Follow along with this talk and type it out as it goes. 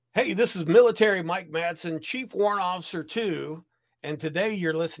Hey, this is Military Mike Madsen, Chief Warrant Officer 2, and today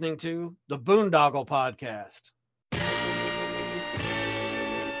you're listening to the Boondoggle Podcast.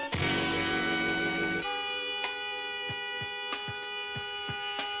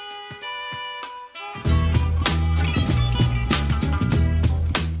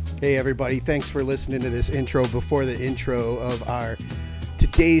 Hey everybody, thanks for listening to this intro before the intro of our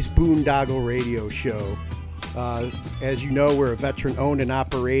today's Boondoggle radio show. As you know, we're a veteran-owned and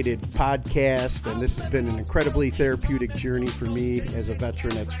operated podcast, and this has been an incredibly therapeutic journey for me as a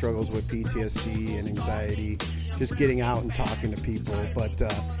veteran that struggles with PTSD and anxiety, just getting out and talking to people. But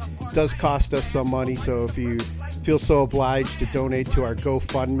it does cost us some money, so if you feel so obliged to donate to our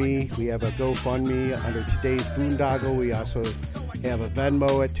GoFundMe, we have a GoFundMe under Today's Boondoggle. We also have a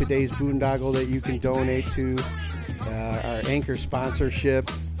Venmo at Today's Boondoggle that you can donate to. Our Anchor sponsorship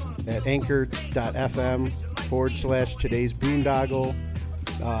at anchor.fm/Today's Boondoggle.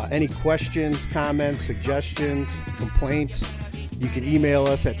 Any questions, comments, suggestions, complaints, you can email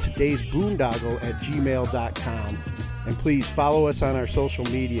us at todaysboondoggle@gmail.com. And please follow us on our social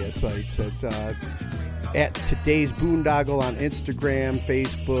media sites at Today's Boondoggle on Instagram,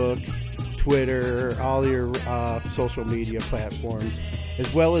 Facebook, Twitter, all your social media platforms,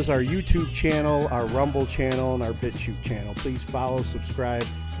 as well as our YouTube channel, our Rumble channel, and our BitChute channel. Please follow, subscribe,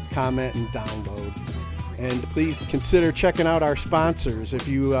 comment, and download. And please consider checking out our sponsors. If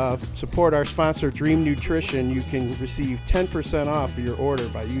you support our sponsor, Dream Nutrition, you can receive 10% off your order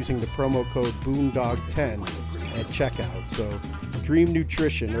by using the promo code BOONDOG10 at checkout. So Dream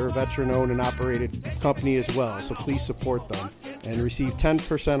Nutrition, they're a veteran-owned and operated company as well, so please support them and receive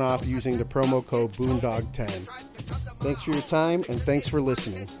 10% off using the promo code BOONDOG10. Thanks for your time, and thanks for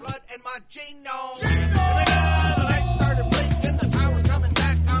listening.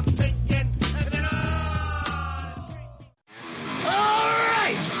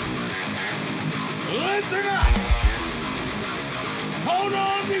 Listen up! Hold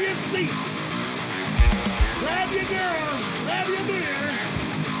on to your seats. Grab your girls, grab your beers.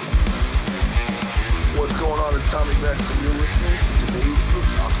 What's going on? It's Tommy Beck, and you're listening to Today's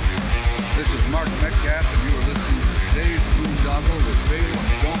Boondoggle. This is Mark Metcalf, and you are listening to Today's Boondoggle with Bailey on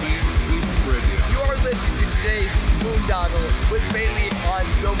Domain Cleveland Radio. You are listening to Today's Boondoggle with Bailey on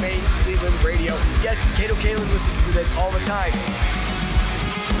Domain Cleveland Radio. Yes, Kato Kalin listens to this all the time.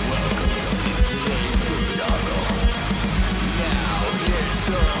 Welcome to today's Boondoggle. Now, here's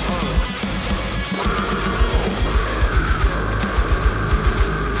your host.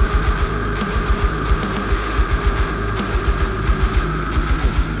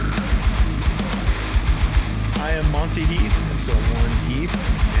 I am Monty Heath, so one Heath,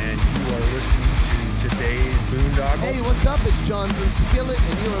 and you are listening to today's Boondoggle. Hey, what's up? It's John from Skillet,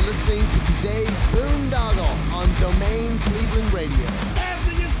 and you are listening to today's Boondoggle on Domain Cleveland Radio.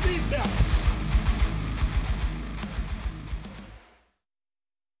 Fasten your seatbelts.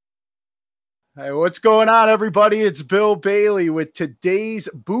 Hey, what's going on, everybody? It's Bill Bailey with today's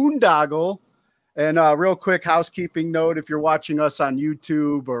Boondoggle. And real quick housekeeping note, if you're watching us on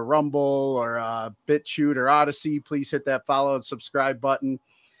YouTube or Rumble or BitChute or Odyssey, please hit that follow and subscribe button.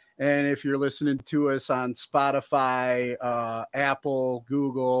 And if you're listening to us on Spotify, Apple,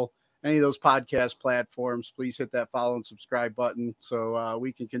 Google, any of those podcast platforms, please hit that follow and subscribe button so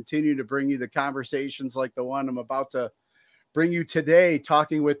we can continue to bring you the conversations like the one I'm about to bring you today,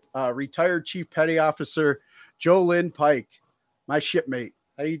 talking with retired Chief Petty Officer Lynn Pike, my shipmate.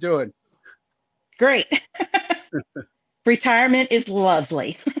 How you doing? Great. Retirement is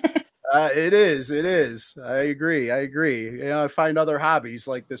lovely. It is. I agree. You know, I find other hobbies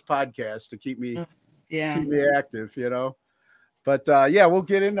like this podcast to keep me active, you know. But we'll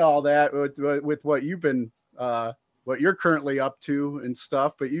get into all that with what you've been, what you're currently up to and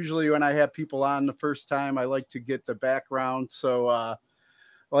stuff. But usually when I have people on the first time, I like to get the background. So,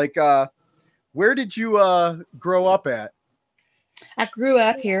 where did you grow up at? I grew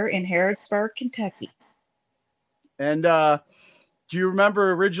up here in Harrodsburg, Kentucky. And do you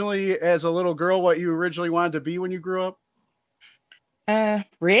remember originally as a little girl what you originally wanted to be when you grew up?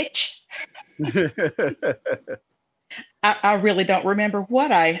 Rich. I really don't remember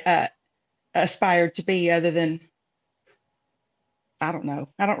what I aspired to be other than, I don't know.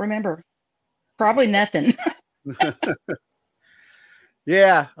 I don't remember. Probably nothing.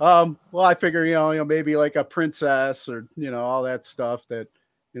 Yeah. Well, I figure, you know, maybe like a princess or, you know, all that stuff that,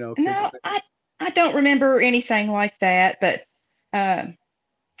 you know. No, I don't remember anything like that, but, and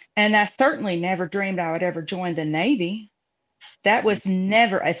I certainly never dreamed I would ever join the Navy. That was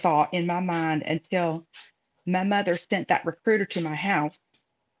never a thought in my mind until my mother sent that recruiter to my house,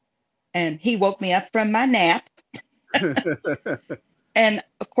 and he woke me up from my nap And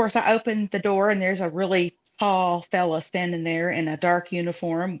of course, I opened the door, and there's a really tall fella standing there in a dark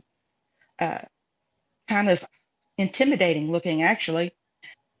uniform, uh, kind of intimidating looking, actually.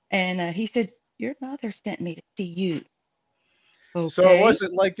 And he said, "Your mother sent me to see you." So it Okay.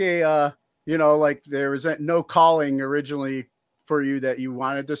 wasn't like like there was no calling originally for you that you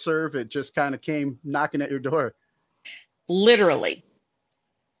wanted to serve. It just kind of came knocking at your door. Literally.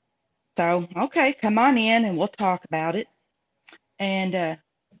 So, okay, come on in and we'll talk about it. And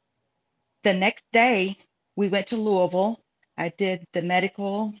the next day, we went to Louisville. I did the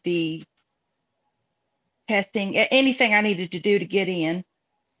medical, the testing, anything I needed to do to get in.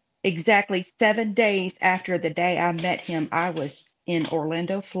 Exactly 7 days after the day I met him, I was in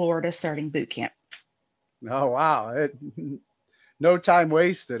Orlando, Florida, starting boot camp. Oh, wow. No time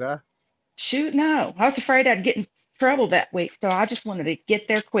wasted, huh? Shoot, no. I was afraid I'd get in trouble that week, so I just wanted to get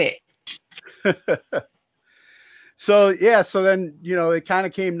there quick. So then it kind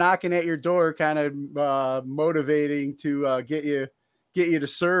of came knocking at your door, kind of motivating to get you to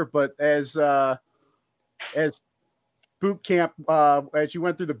serve. But as boot camp, as you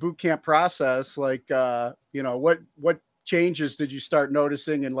went through the boot camp process, like what changes did you start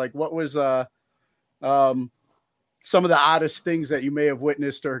noticing, and like what was some of the oddest things that you may have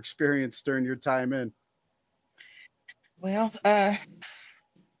witnessed or experienced during your time in? Well,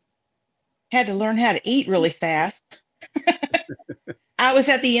 had to learn how to eat really fast. I was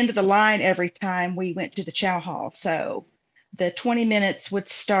at the end of the line every time we went to the chow hall. So the 20 minutes would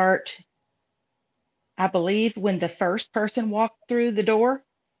start, I believe, when the first person walked through the door.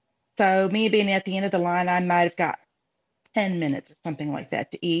 So me being at the end of the line, I might have got 10 minutes or something like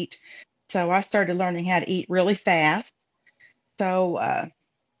that to eat. So I started learning how to eat really fast. So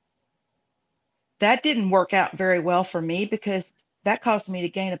that didn't work out very well for me because that caused me to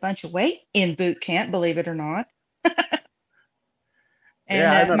gain a bunch of weight in boot camp, believe it or not.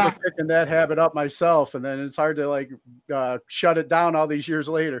 Yeah, I And remember picking that habit up myself, and then it's hard to shut it down all these years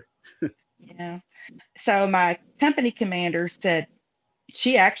later. yeah. So my company commander said,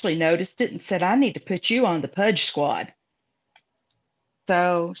 she actually noticed it and said, "I need to put you on the Pudge squad."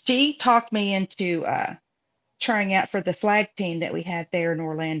 So she talked me into trying out for the flag team that we had there in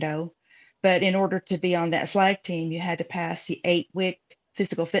Orlando. But in order to be on that flag team, you had to pass the 8-week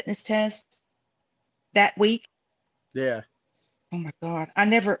physical fitness test that week. Yeah. Oh my God.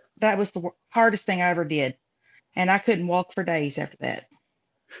 That was the hardest thing I ever did. And I couldn't walk for days after that.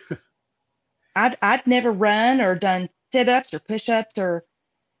 I'd never run or done sit-ups or push-ups or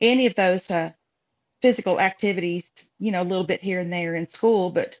any of those physical activities, a little bit here and there in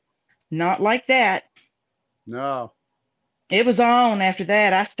school, but not like that. No. It was on after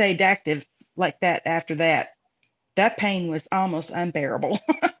that. I stayed active like that after that. That pain was almost unbearable.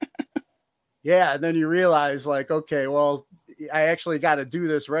 Yeah, and then you realize, like, okay, well, I actually got to do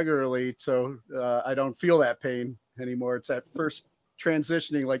this regularly, so I don't feel that pain anymore. It's that first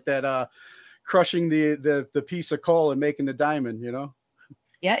transitioning, like that crushing the piece of coal and making the diamond,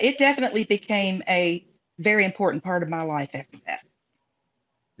 Yeah, it definitely became a very important part of my life after that.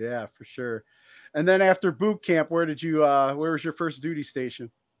 Yeah, for sure. And then after boot camp, where was your first duty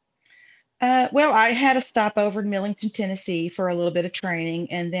station? Well, I had a stopover in Millington, Tennessee for a little bit of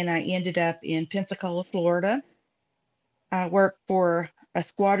training, and then I ended up in Pensacola, Florida. I worked for a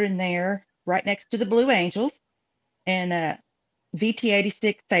squadron there right next to the Blue Angels, and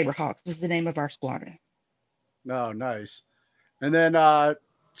VT-86 Saberhawks was the name of our squadron. Oh, nice. And then,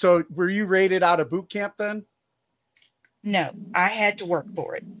 so were you rated out of boot camp then? No, I had to work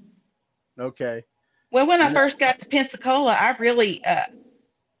for it. Okay. Well, when I first got to Pensacola, I really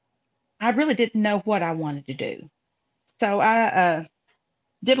didn't know what I wanted to do. So I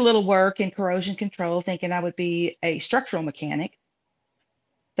did a little work in corrosion control, thinking I would be a structural mechanic.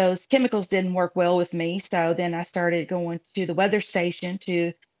 Those chemicals didn't work well with me, so then I started going to the weather station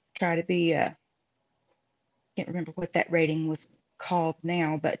to try to be can't remember what that rating was called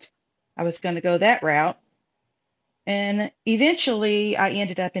now, but I was going to go that route. And eventually I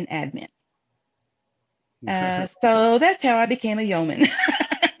ended up in admin. So that's how I became a yeoman.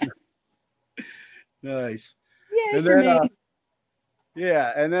 Nice. Yay And for then, me.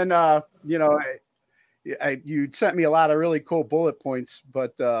 yeah. And then, you sent me a lot of really cool bullet points,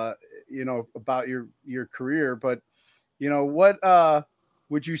 but, about your career, but, what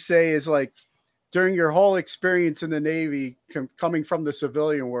would you say is like during your whole experience in the Navy, coming from the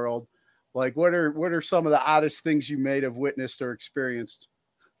civilian world, like what are some of the oddest things you may have witnessed or experienced?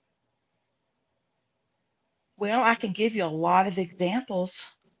 Well, I can give you a lot of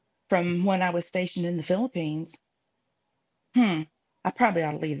examples from when I was stationed in the Philippines. I probably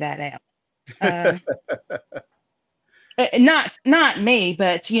ought to leave that out. Not me,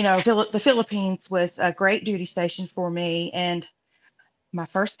 but the Philippines was a great duty station for me, and my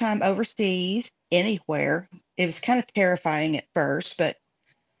first time overseas anywhere. It was kind of terrifying at first, but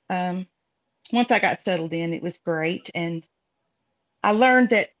um, once I got settled in, it was great, and I learned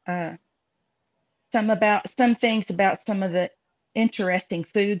that some things about some of the interesting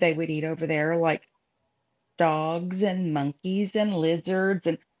food they would eat over there, like dogs and monkeys and lizards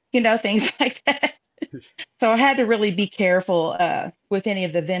and things like that. So I had to really be careful with any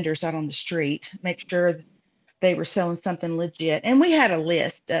of the vendors out on the street, make sure they were selling something legit. And we had a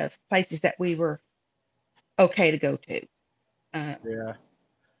list of places that we were okay to go to. Yeah.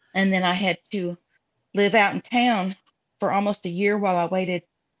 And then I had to live out in town for almost a year while I waited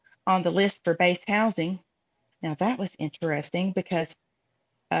on the list for base housing. Now that was interesting because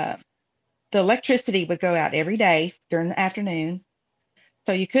uh, the electricity would go out every day during the afternoon.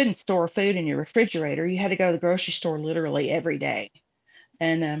 So you couldn't store food in your refrigerator. You had to go to the grocery store literally every day.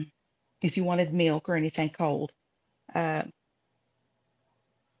 And if you wanted milk or anything cold, uh,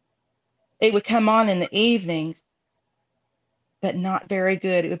 it would come on in the evenings, but not very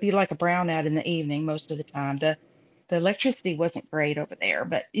good. It would be like a brownout in the evening most of the time. The electricity wasn't great over there,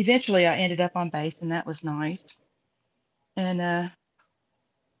 but eventually I ended up on base, and that was nice. And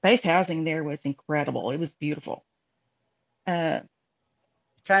base housing there was incredible. It was beautiful.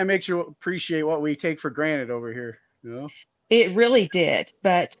 Kind of makes you appreciate what we take for granted over here, It really did.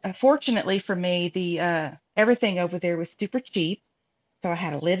 But fortunately for me, the everything over there was super cheap. So I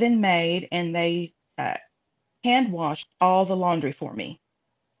had a live-in maid, and they hand washed all the laundry for me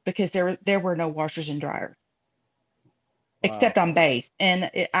because there were no washers and dryers except on base. And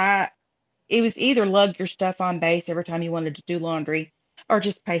it was either lug your stuff on base every time you wanted to do laundry, or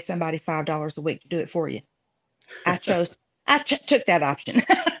just pay somebody $5 a week to do it for you. I took that option.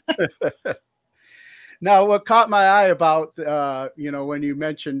 Now, what caught my eye about, when you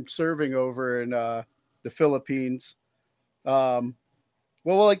mentioned serving over in the Philippines,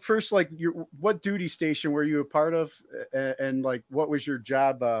 first, what duty station were you a part of, and what was your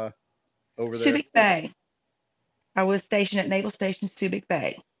job over there? Subic Bay. I was stationed at Naval Station Subic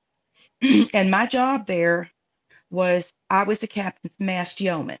Bay, and my job there was I was the captain's massed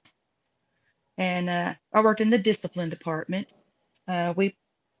yeoman, and I worked in the discipline department. We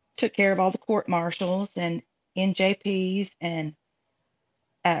took care of all the court martials and NJPs and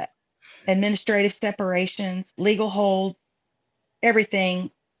administrative separations, legal holds,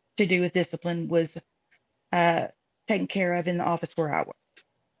 everything to do with discipline was taken care of in the office where I worked.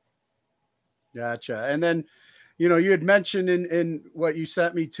 Gotcha. And then, you had mentioned in what you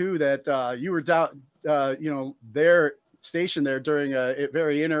sent me too, that you were down, there stationed there during a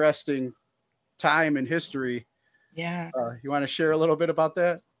very interesting time in history. Yeah. You want to share a little bit about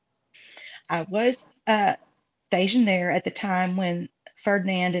that? I was stationed there at the time when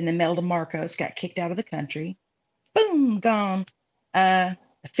Ferdinand and Imelda Marcos got kicked out of the country. Boom, gone. A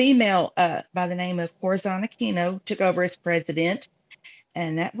female by the name of Corazon Aquino took over as president.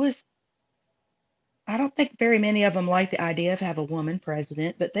 And that was, I don't think very many of them liked the idea of have a woman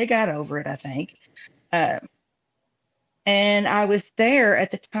president, but they got over it, I think. And I was there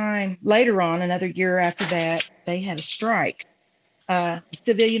at the time. Later on, another year after that, they had a strike.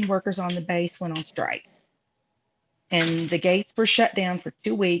 Civilian workers on the base went on strike, and the gates were shut down for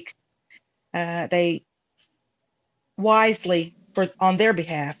 2 weeks. They wisely, on their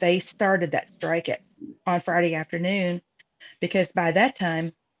behalf, they started that strike on Friday afternoon, because by that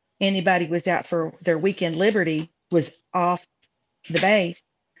time, anybody was out for their weekend liberty was off the base.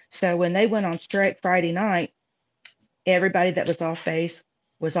 So when they went on strike Friday night, everybody that was off base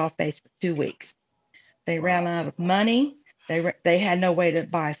for 2 weeks. They ran out of money. They had no way to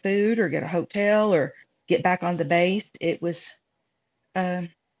buy food or get a hotel or get back on the base. It was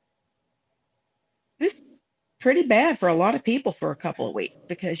pretty bad for a lot of people for a couple of weeks,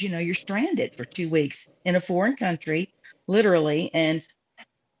 because you're stranded for 2 weeks in a foreign country, literally. And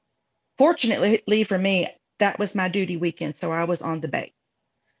fortunately for me, that was my duty weekend, so I was on the base.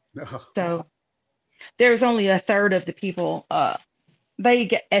 So there was only a third of the people. They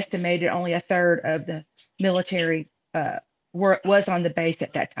get estimated only a third of the military was on the base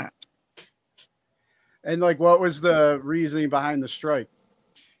at that time. And what was the reasoning behind the strike?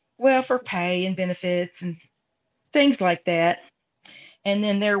 Well, for pay and benefits and things like that. And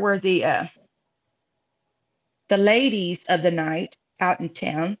then there were the ladies of the night out in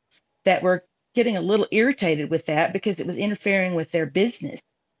town that were getting a little irritated with that because it was interfering with their business.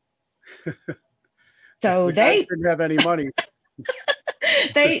 So they didn't have any money.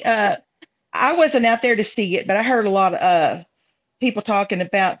 I wasn't out there to see it, but I heard a lot of people talking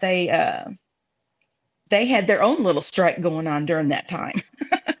about the they had their own little strike going on during that time.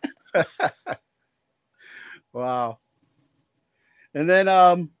 Wow. And then,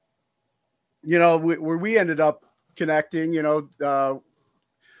 where we ended up connecting, well,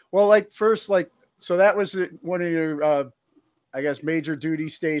 like first, like, so that was one of your, I guess, major duty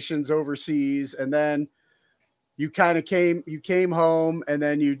stations overseas. And then you came home, and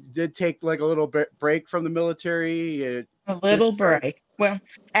then you did take like a little bit break from the military. A little break. Well,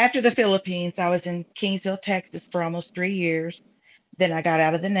 after the Philippines, I was in Kingsville, Texas for almost 3 years. Then I got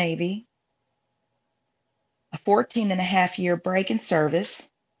out of the Navy, a 14 and a half year break in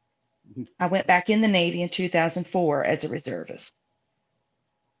service. I went back in the Navy in 2004 as a reservist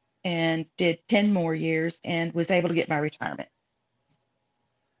and did 10 more years and was able to get my retirement.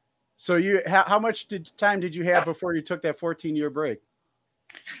 So how much time did you have before you took that 14-year break?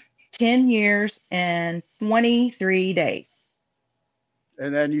 10 years and 23 days.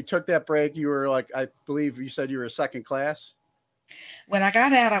 And then you took that break. You were like, I believe you said you were a second class. When I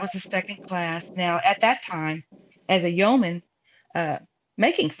got out, I was a second class. Now, at that time, as a yeoman,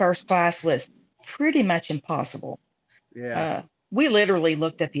 making first class was pretty much impossible. Yeah. We literally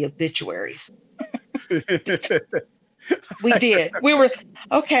looked at the obituaries. We did. We were,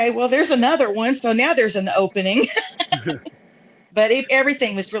 okay, well, there's another one. So now there's an opening. But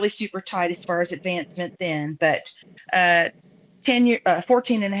everything was really super tight as far as advancement then. But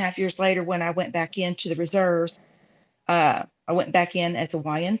 14 and a half years later, when I went back into the reserves, I went back in as a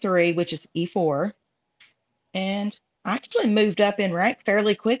YN3, which is E4. And I actually moved up in rank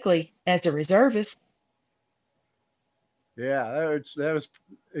fairly quickly as a reservist. Yeah, that was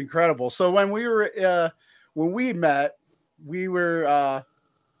incredible. So when we met, we were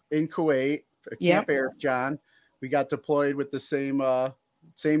in Kuwait, Camp Air John. We got deployed with the same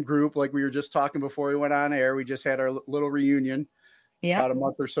group, like we were just talking before we went on air. We just had our little reunion about a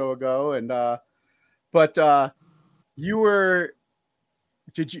month or so ago, and but you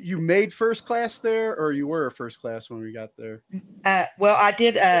made first class there, or you were a first class when we got there? Well, I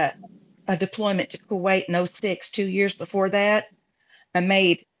did a deployment to Kuwait in 06, 2 years before that. I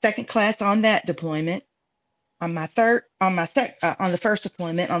made second class on that deployment. On the first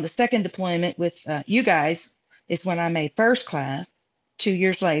deployment. On the second deployment with you guys is when I made first class 2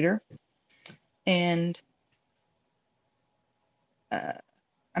 years later. And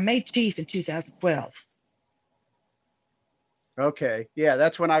I made chief in 2012. Okay. Yeah,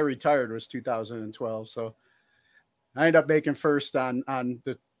 that's when I retired, was 2012. So I ended up making first on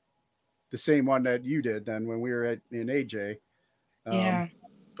the same one that you did then when we were in AJ. Yeah.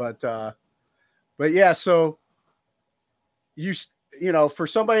 But yeah, so for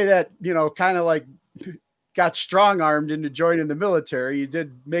somebody that, kind of like got strong-armed into joining the military, you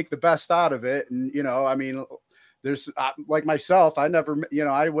did make the best out of it. And, I mean, there's like myself, I never,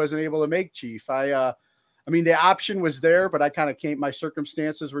 I wasn't able to make chief. I mean, the option was there, but I kind of my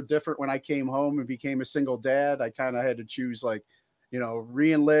circumstances were different when I came home and became a single dad. I kind of had to choose, like,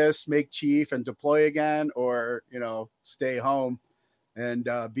 re-enlist, make chief and deploy again, or, stay home and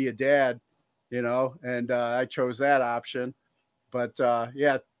be a dad, and I chose that option. But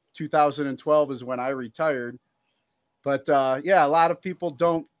 2012 is when I retired. But a lot of people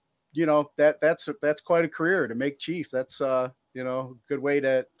don't, that's quite a career to make chief. That's good way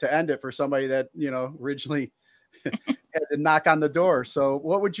to end it for somebody that, originally had to knock on the door. So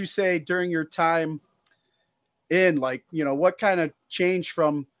what would you say during your time in, like, what kind of changed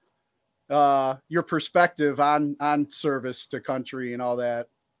from your perspective on service to country and all that?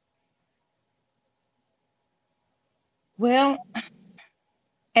 Well,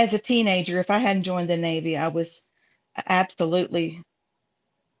 as a teenager, if I hadn't joined the Navy, I was absolutely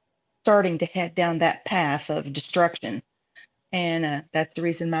starting to head down that path of destruction. And that's the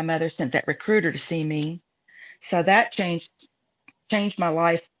reason my mother sent that recruiter to see me. So that changed my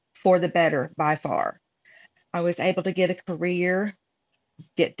life for the better by far. I was able to get a career,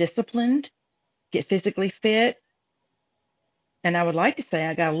 get disciplined, get physically fit. And I would like to say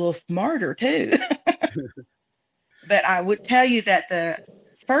I got a little smarter too. But I would tell you that the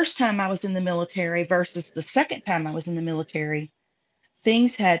first time I was in the military versus the second time I was in the military,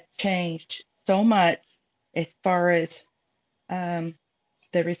 things had changed so much as far as the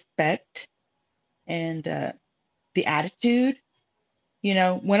respect and the attitude.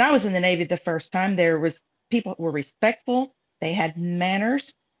 When I was in the Navy the first time, people were respectful. They had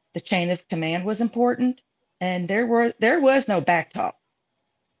manners. The chain of command was important, and there was no back talk.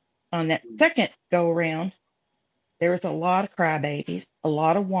 On that second go around, there was a lot of crybabies, a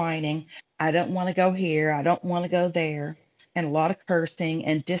lot of whining. I don't want to go here. I don't want to go there. And a lot of cursing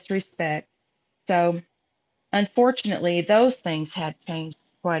and disrespect. So unfortunately, those things had changed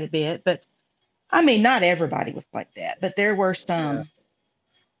quite a bit. But I mean, not everybody was like that, but there were some.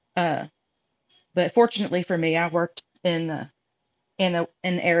 But fortunately for me, I worked in an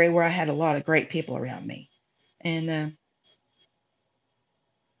area where I had a lot of great people around me, and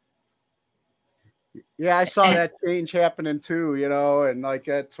Yeah, I saw and that change happening too, you know, and like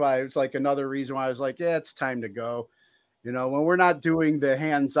that's why it's like another reason why I was like, yeah, it's time to go. You know, when we're not doing the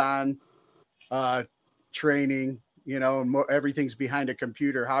hands-on uh training, you know, and everything's behind a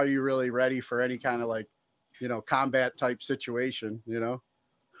computer, how are you really ready for any kind of like, you know, combat type situation, you know?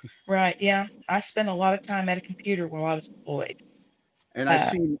 right, yeah, I spent a lot of time at a computer while I was employed. And I Uh,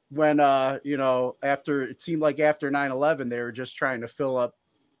 seen when you know, after it seemed like after 9/11 they were just trying to fill up,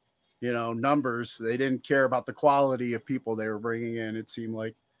 you know, numbers. They didn't care about the quality of people they were bringing in, it seemed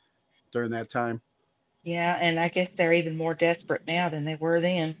like during that time. yeah, and I guess they're even more desperate now than they were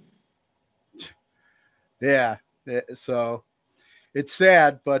then. Yeah. So it's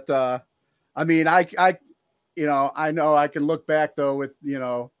sad, but I mean, you know I can look back though with, you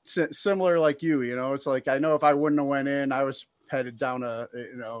know, similar like you know, it's like I know if I wouldn't have went in, I was headed down a,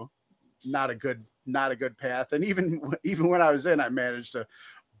 you know, not a good path. And even when I was in, I managed to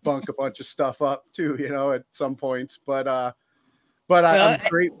bunk a bunch of stuff up too, you know, at some points. But Well, I'm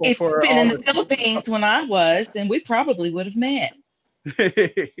grateful if you'd for been all in the the Philippines when I was, then we probably would have met.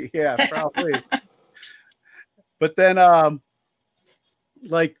 yeah, probably. But then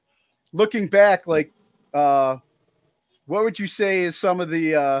like looking back, like what would you say is some of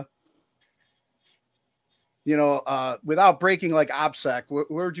the you know, without breaking like OPSEC,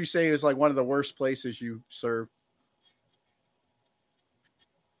 where would you say is like one of the worst places you served?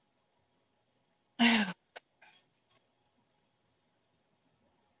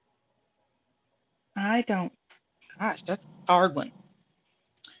 I don't, gosh, that's a hard one.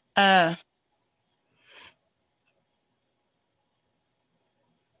 Uh,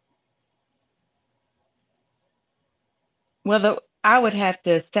 well, I would have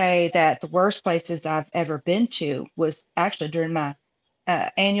to say that the worst places I've ever been to was actually during my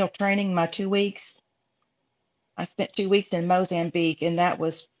annual training, my 2 weeks. I spent 2 weeks in Mozambique, and that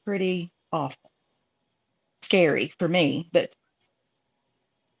was pretty awful, scary for me. But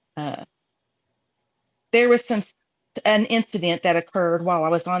uh, there was an incident that occurred while I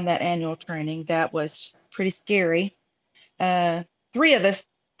was on that annual training that was pretty scary. Uh, Three of us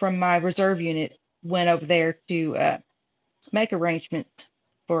from my reserve unit went over there to make arrangements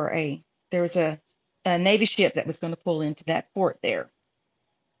for there was a Navy ship that was going to pull into that port there.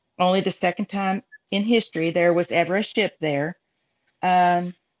 Only the second time in history there was ever a ship there.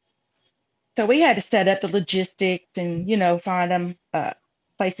 Um, so we had to set up the logistics and, you know, find them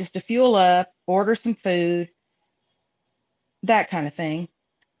places to fuel up, order some food, that kind of thing.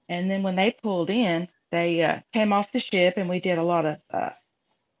 And then when they pulled in, they came off the ship and we did a lot of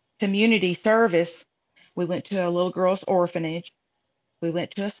community service. We went to a little girl's orphanage. We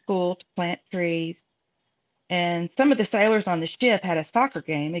went to a school to plant trees. And some of the sailors on the ship had a soccer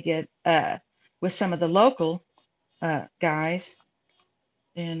game again with some of the local guys.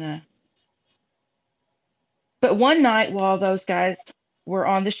 And but one night while those guys were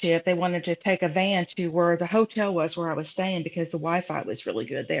on the ship, they wanted to take a van to where the hotel was where I was staying because the Wi-Fi was really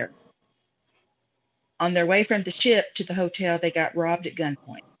good there. On their way from the ship to the hotel, they got robbed at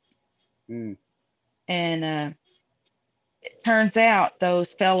gunpoint. Mm. And it turns out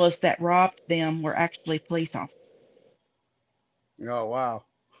those fellows that robbed them were actually police officers. Oh, wow.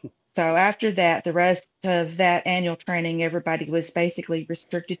 So after that, the rest of that annual training, everybody was basically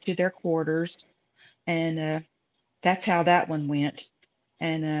restricted to their quarters, and that's how that one went.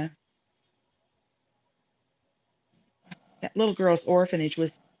 And that little girl's orphanage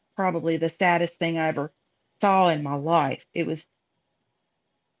was probably the saddest thing I ever saw in my life. It was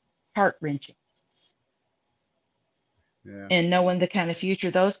heart wrenching. Yeah. And knowing the kind of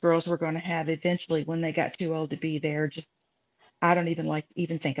future those girls were going to have eventually when they got too old to be there, just I don't even like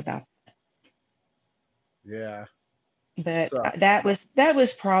even think about. Yeah. But So, that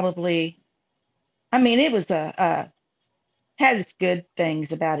was probably. I mean, it was had its good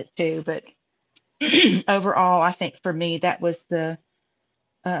things about it too, but overall, I think for me that was the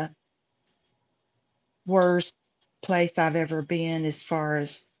uh, worst place I've ever been as far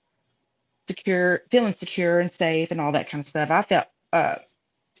as feeling secure and safe and all that kind of stuff. I felt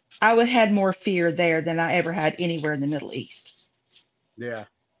had more fear there than I ever had anywhere in the Middle East. yeah.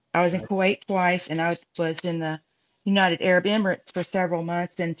 I was in Kuwait twice, and I was in the United Arab Emirates for several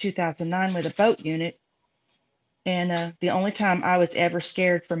months in 2009 with a boat unit. And the only time I was ever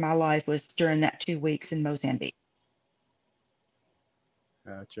scared for my life was during that 2 weeks in Mozambique.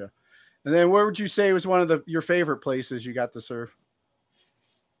 Gotcha. And then where would you say was one of your favorite places you got to serve?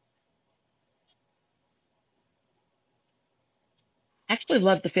 actually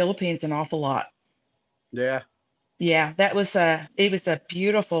loved the Philippines an awful lot. Yeah. Yeah, that was it was a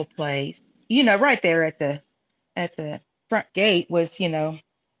beautiful place. Right there at the front gate was,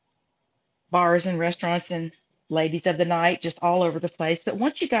 bars and restaurants and ladies of the night just all over the place. But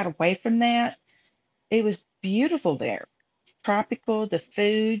once you got away from that, it was beautiful there. Tropical, the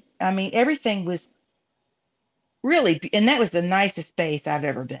food. I mean, everything was really, and that was the nicest base I've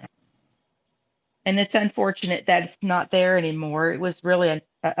ever been. And it's unfortunate that it's not there anymore. It was really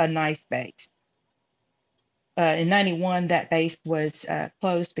a nice base. In 91, that base was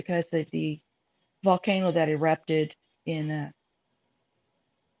closed because of the volcano that erupted in,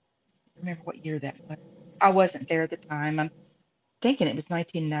 remember what year that was. I wasn't there at the time. I'm thinking it was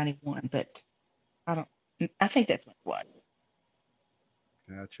 1991, but I don't, I think that's what it was.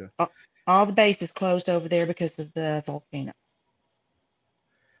 Gotcha. All the bases closed over there because of the volcano.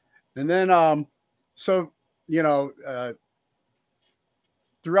 And then, so,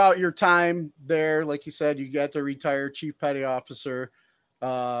 throughout your time there, like you said, you got to retire Chief Petty Officer,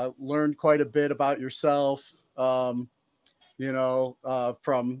 learned quite a bit about yourself, from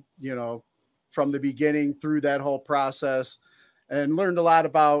the beginning through that whole process, and learned a lot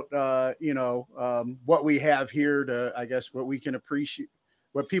about, what we have here to, I guess, what we can appreciate,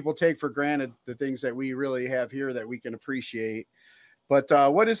 what people take for granted, the things that we really have here that we can appreciate. But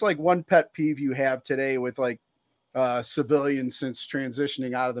what is like one pet peeve you have today with like civilians since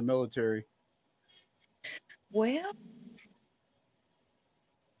transitioning out of the military? Well,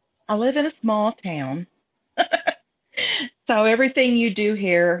 I live in a small town, so everything you do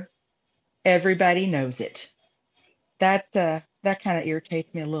here, everybody knows it. That kind of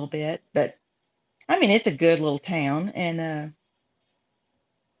irritates me a little bit, but I mean it's a good little town, and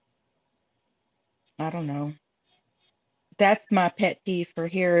I don't know. That's my pet peeve for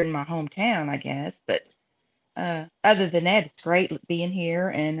here in my hometown, I guess. But other than that, it's great being here,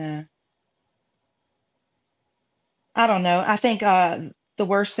 and I don't know. I think the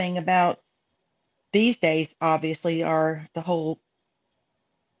worst thing about these days, obviously, are the whole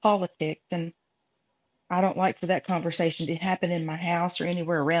politics, and I don't like for that conversation to happen in my house or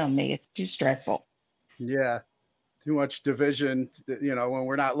anywhere around me. It's too stressful. Yeah. Too much division, when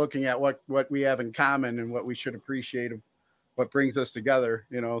we're not looking at what we have in common and what we should appreciate of what brings us together,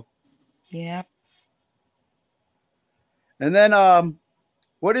 Yeah. And then,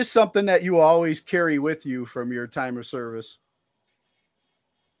 what is something that you always carry with you from your time of service?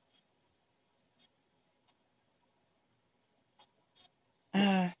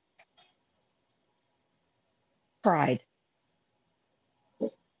 Uh, Pride.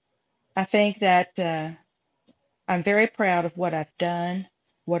 I think that I'm very proud of what I've done,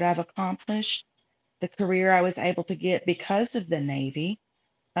 what I've accomplished, the career I was able to get because of the Navy.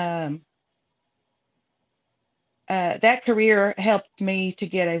 Um, that career helped me to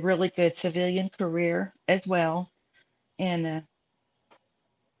get a really good civilian career as well, and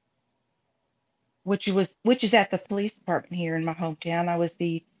which is at the police department here in my hometown. I was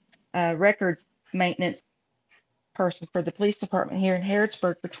the records maintenance person for the police department here in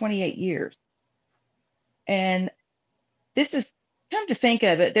Harrodsburg for 28 years. And this is, come to think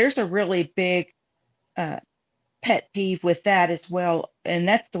of it, there's a really big uh, pet peeve with that as well, and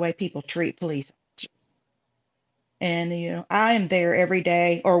that's the way people treat police officers. And I am there every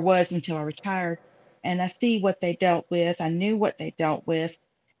day, or was until I retired, and I see what they dealt with. I knew what they dealt with,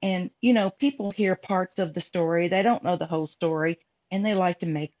 and people hear parts of the story. They don't know the whole story, and they like to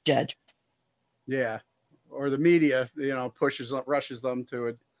make judgments. Yeah. Or the media, rushes them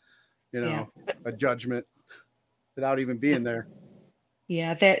to a judgment without even being there.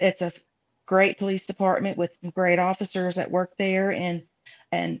 Yeah, that it's a great police department with some great officers that work there,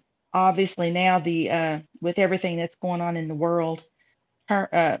 and obviously now the with everything that's going on in the world,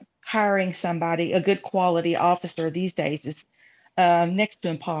 hiring somebody, a good quality officer these days is next to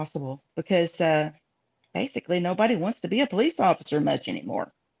impossible because basically nobody wants to be a police officer much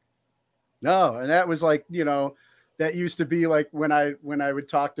anymore. No, and that was like, that used to be like when I would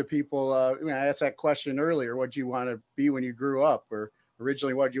talk to people, when I asked that question earlier, what do you want to be when you grew up, or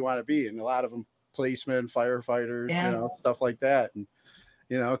originally what do you want to be? And a lot of them, policemen, firefighters, stuff like that. And,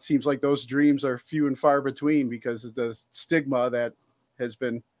 it seems like those dreams are few and far between because of the stigma that has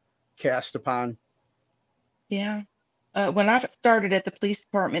been cast upon. Yeah. When I started at the police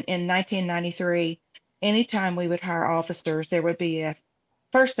department in 1993, anytime we would hire officers, there would be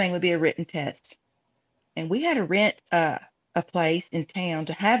first thing would be a written test. And we had to rent a place in town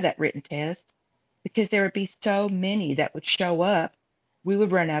to have that written test because there would be so many that would show up, we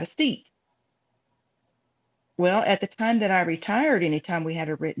would run out of seats. Well, at the time that I retired, anytime we had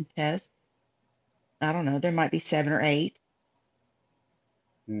a written test, I don't know, there might be 7 or 8.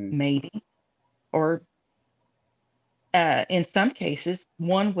 maybe. Or in some cases,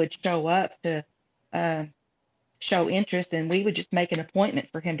 one would show up to show interest, and we would just make an appointment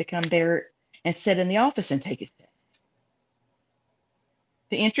for him to come there and sit in the office and take his test.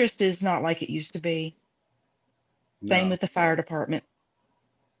 The interest is not like it used to be. Same with the fire department.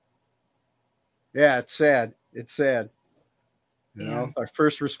 Yeah, it's sad. It's sad. You know, our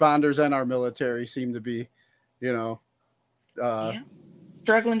first responders and our military seem to be, you know,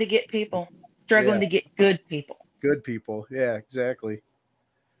 struggling to get people, struggling to get good people. Good people. Yeah, exactly.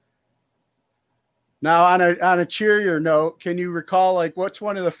 Now, on a cheerier note, can you recall, like, what's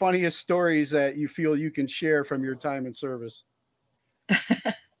one of the funniest stories that you feel you can share from your time in service?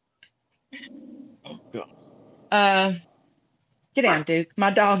 Get down, Duke.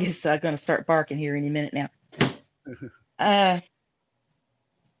 My dog is going to start barking here any minute now.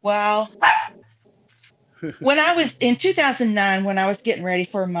 Well, when I was in 2009, when I was getting ready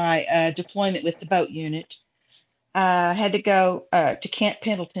for my deployment with the boat unit, I had to go to Camp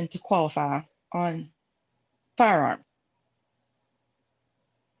Pendleton to qualify on firearms.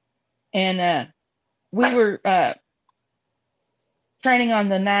 And we were training on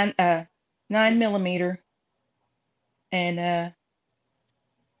the 9mm, and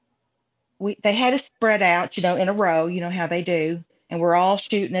they had us spread out, you know, in a row, you know how they do, and we're all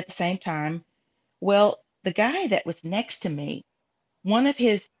shooting at the same time. Well, the guy that was next to me, one of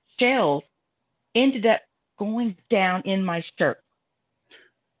his shells ended up going down in my shirt.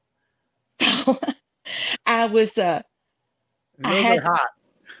 So I was those are hot.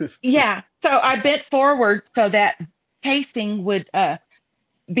 Yeah. So I bent forward so that casing would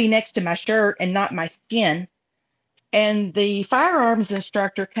be next to my shirt and not my skin. And the firearms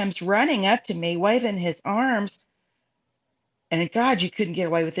instructor comes running up to me, waving his arms. And God, you couldn't get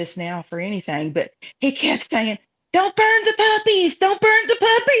away with this now for anything. But he kept saying, "Don't burn the puppies! Don't burn the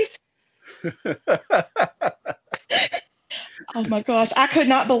puppies!" Oh my gosh, I could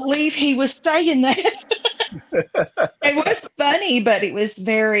not believe he was saying that. It was funny, but it was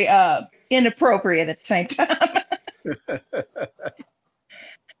very inappropriate at the same time.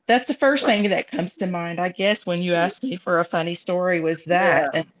 That's the first thing that comes to mind, I guess, when you asked me for a funny story, was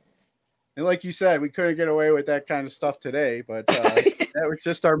that. Yeah. And like you said, we couldn't get away with that kind of stuff today, but that was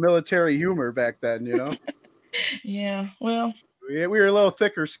just our military humor back then, you know? Yeah, well. We were a little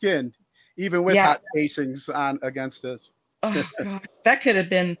thicker skinned, even with hot casings on against us. Oh, God, that could have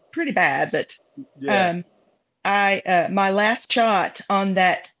been pretty bad, but my last shot on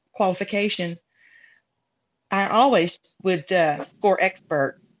that qualification, I always would score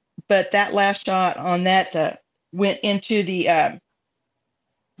expert, but that last shot on that went into the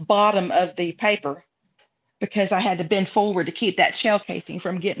bottom of the paper because I had to bend forward to keep that shell casing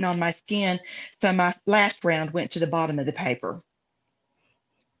from getting on my skin. So my last round went to the bottom of the paper.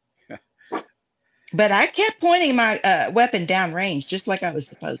 But I kept pointing my weapon down range, just like I was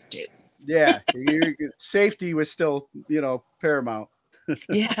supposed to. Yeah, safety was still, you know, paramount.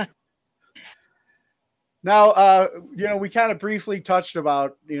 Yeah. Now, you know, we kind of briefly touched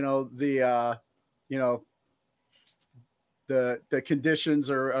about, you know, the conditions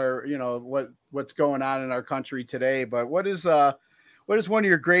or you know what's going on in our country today. But what is one of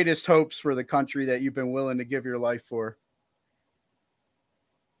your greatest hopes for the country that you've been willing to give your life for?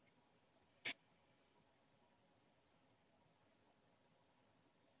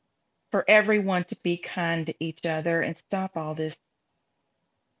 For everyone to be kind to each other and stop all this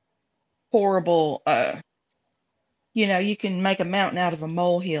horrible, you know, you can make a mountain out of a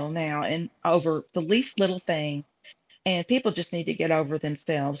molehill now and over the least little thing. And people just need to get over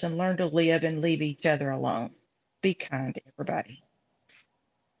themselves and learn to live and leave each other alone. Be kind to everybody.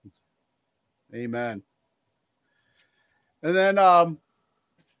 Amen. And then,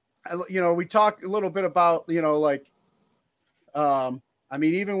 you know, we talked a little bit about, you know, like, I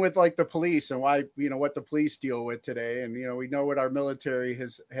mean, even with like the police and why, you know, what the police deal with today. And, you know, we know what our military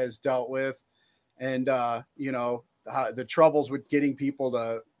has dealt with and, you know, the troubles with getting people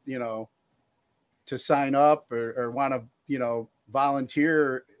to, you know, to sign up or want to, you know,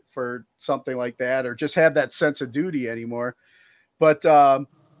 volunteer for something like that, or just have that sense of duty anymore. But,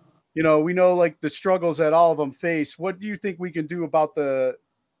 you know, we know like the struggles that all of them face. What do you think we can do about to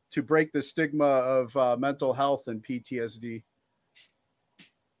break the stigma of mental health and PTSD?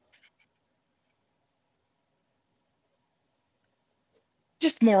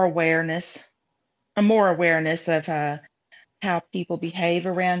 Just more awareness of how people behave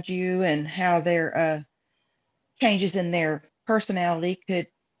around you and how their changes in their personality could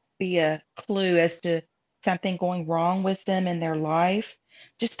be a clue as to something going wrong with them in their life.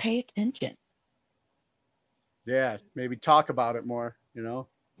 Just pay attention. Yeah, maybe talk about it more, you know?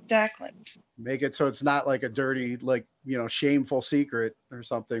 Exactly. Make it so it's not like a dirty, like, shameful secret or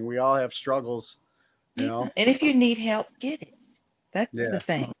something. We all have struggles, Yeah. And if you need help, get it. That's Yeah. the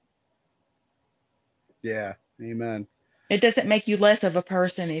thing. Yeah. Amen. It doesn't make you less of a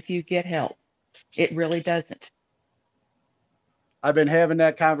person if you get help. It really doesn't. I've been having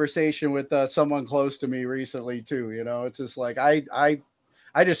that conversation with someone close to me recently too. It's just like I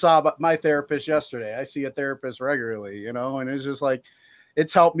just saw my therapist yesterday. I see a therapist regularly, and it's just like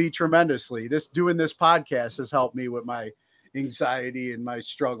it's helped me tremendously. Doing this podcast has helped me with my anxiety and my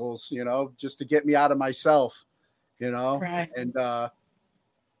struggles, just to get me out of myself, Right. and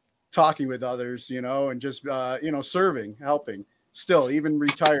talking with others, and just serving, helping. Still, even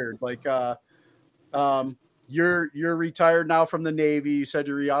retired, like you're retired now from the Navy. You said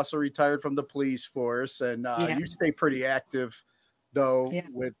you're also retired from the police force, and you stay pretty active, though,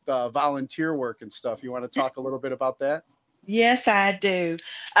 with volunteer work and stuff. You want to talk a little bit about that? Yes, I do.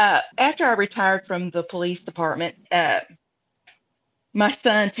 After I retired from the police department, my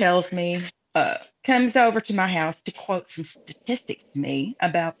son tells me, comes over to my house to quote some statistics to me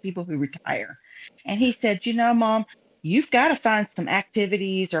about people who retire. And he said, Mom, you've got to find some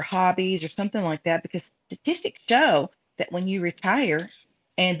activities or hobbies or something like that, because statistics show that when you retire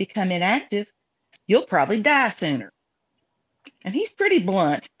and become inactive, you'll probably die sooner. And he's pretty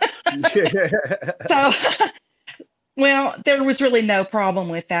blunt. So, well, there was really no problem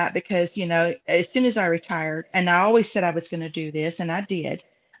with that because, as soon as I retired, and I always said I was going to do this, and I did,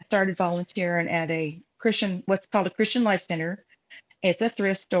 I started volunteering at what's called a Christian Life Center. It's a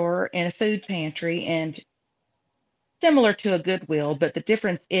thrift store and a food pantry, and similar to a Goodwill, but the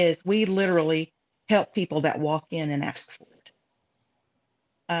difference is we literally help people that walk in and ask for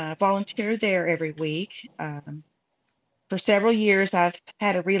it. Volunteer there every week. For several years, I've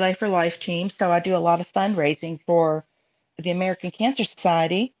had a Relay for Life team, so I do a lot of fundraising for the American Cancer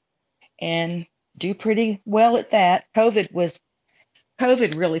Society and do pretty well at that. COVID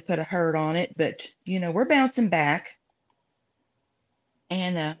really put a hurt on it, but we're bouncing back.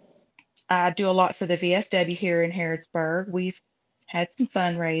 And I do a lot for the VFW here in Harrodsburg. We've had some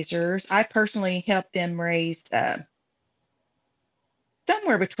fundraisers. I personally helped them raise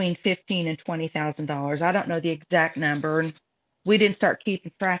somewhere between $15,000 and $20,000. I don't know the exact number, and we didn't start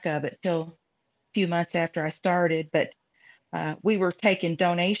keeping track of it till a few months after I started. But we were taking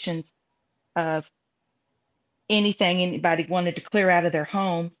donations of anything anybody wanted to clear out of their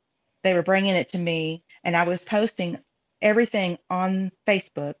home. They were bringing it to me, and I was posting everything on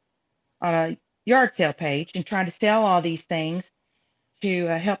Facebook on a yard sale page and trying to sell all these things to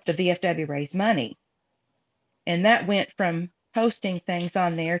help the VFW raise money. And that went from posting things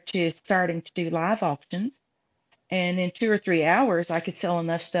on there to starting to do live auctions. And in 2 or 3 hours, I could sell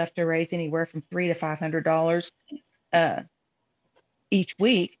enough stuff to raise anywhere from $300 to $500 each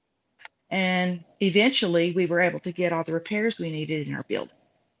week. And eventually, we were able to get all the repairs we needed in our building.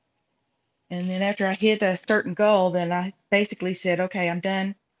 And then after I hit a certain goal, then I basically said, okay, I'm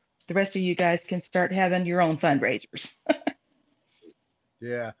done. The rest of you guys can start having your own fundraisers.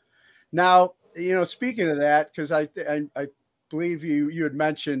 Yeah. Now, speaking of that, because I believe you had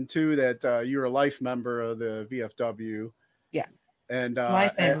mentioned too that you're a life member of the VFW. Yeah. And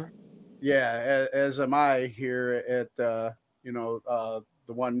life member. As am I here at the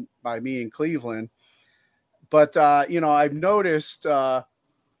one by me in Cleveland. But I've noticed there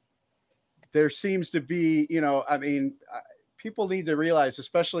seems to be, people need to realize,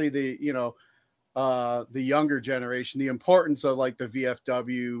 especially the younger generation, the importance of like the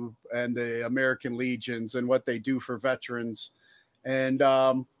VFW and the American Legions and what they do for veterans. And,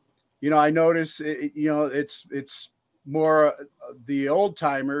 I notice, it's more the old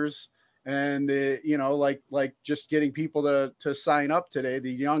timers and the, like just getting people to sign up today.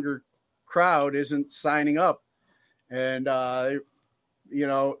 The younger crowd isn't signing up. And,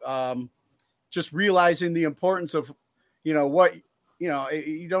 just realizing the importance of, what,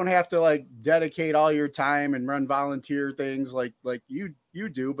 you don't have to like dedicate all your time and run volunteer things like you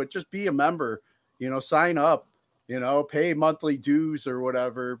do, but just be a member, sign up, pay monthly dues or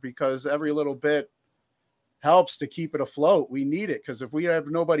whatever, because every little bit helps to keep it afloat. We need it, because if we have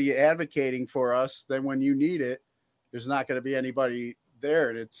nobody advocating for us, then when you need it, there's not going to be anybody there.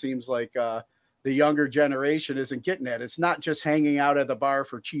 And it seems like the younger generation isn't getting that. It's not just hanging out at the bar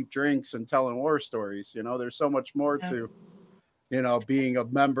for cheap drinks and telling war stories. There's so much more to, being a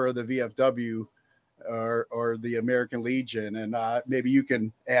member of the VFW or the American Legion. And maybe you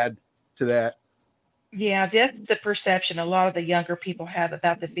can add to that. Yeah, that's the perception a lot of the younger people have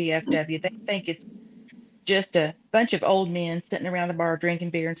about the VFW. They think it's just a bunch of old men sitting around a bar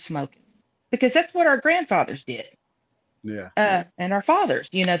drinking beer and smoking, because that's what our grandfathers did. Yeah. And our fathers,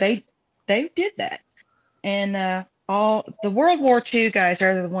 they did that. And all the World War II guys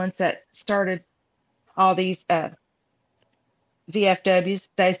are the ones that started all these VFWs.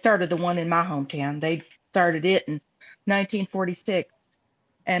 They started the one in my hometown. They started it in 1946.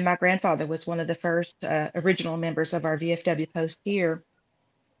 And my grandfather was one of the first original members of our VFW post here.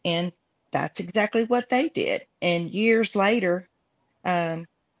 And that's exactly what they did. And years later, um,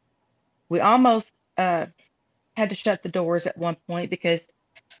 we almost had to shut the doors at one point because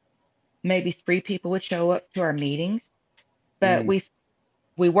maybe 3 people would show up to our meetings. But Mm.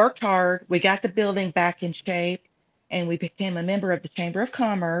 we worked hard. We got the building back in shape, and we became a member of the Chamber of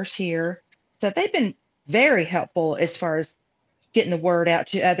Commerce here. So they've been very helpful as far as getting the word out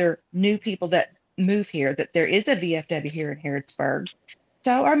to other new people that move here that there is a VFW here in Harrodsburg.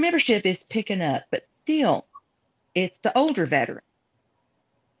 So our membership is picking up, but still, it's the older veteran.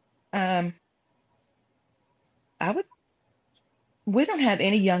 Um, we don't have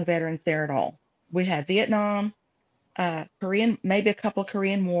any young veterans there at all. We have Vietnam, Korean, maybe a couple of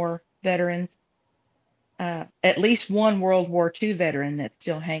Korean War veterans, at least one World War II veteran that's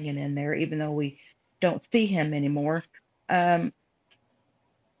still hanging in there, even though we don't see him anymore. But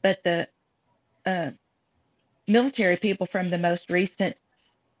the military people from the most recent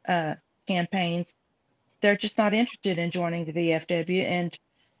campaigns, they're just not interested in joining the VFW, and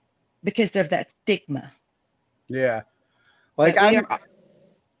because of that stigma. Yeah. Like But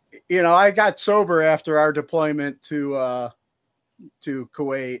I got sober after our deployment to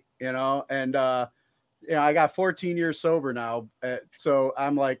Kuwait, and I got 14 years sober now. So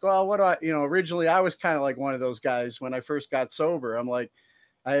I'm like, well, what do I, originally I was kind of like one of those guys when I first got sober. I'm like,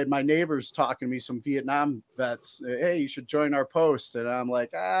 I had my neighbors talking to me, some Vietnam vets, hey, you should join our post. And I'm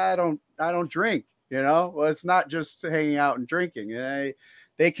like, I don't drink, well, it's not just hanging out and drinking. And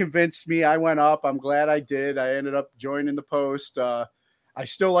they convinced me. I went up. I'm glad I did. I ended up joining the post. I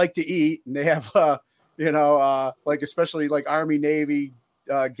still like to eat, and they have, like, especially like Army Navy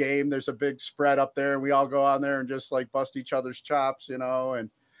game. There's a big spread up there, and we all go on there and just like bust each other's chops, and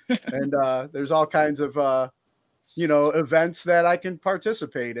there's all kinds of, events that I can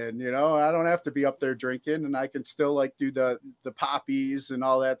participate in, I don't have to be up there drinking, and I can still like do the poppies and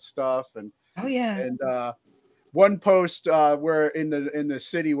all that stuff. And, oh yeah. And, one post where in the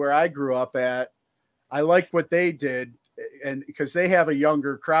city where I grew up at, I liked what they did, and because they have a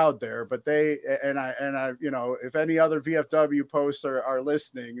younger crowd there, but I if any other VFW posts are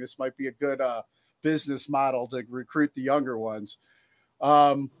listening, this might be a good business model to recruit the younger ones.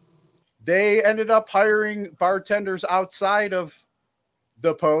 They ended up hiring bartenders outside of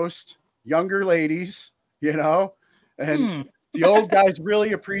the post, younger ladies, and the old guys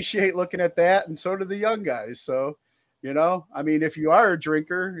really appreciate looking at that, and so do the young guys. So, I mean, if you are a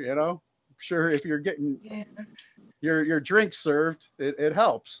drinker, I'm sure if you're getting your drink served, it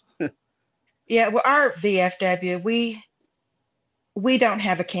helps. Yeah, well, our VFW, we don't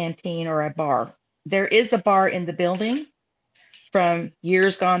have a canteen or a bar. There is a bar in the building from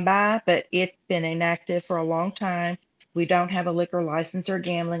years gone by, but it's been inactive for a long time. We don't have a liquor license or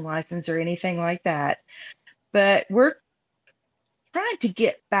gambling license or anything like that. But we're trying to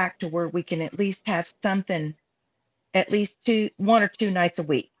get back to where we can at least have something at least 1 or 2 nights a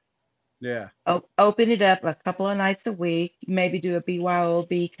week. Yeah. Open it up a couple of nights a week, maybe do a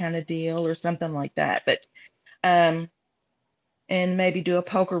BYOB kind of deal or something like that. But and maybe do a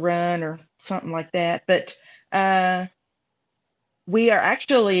poker run or something like that. But we are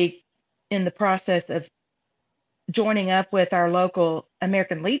actually in the process of joining up with our local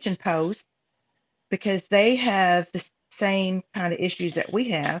American Legion post because they have the same kind of issues that we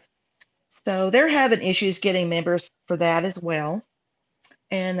have. So they're having issues getting members for that as well.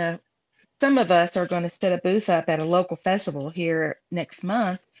 And some of us are going to set a booth up at a local festival here next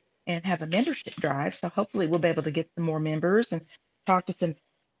month and have a membership drive. So hopefully we'll be able to get some more members and talk to some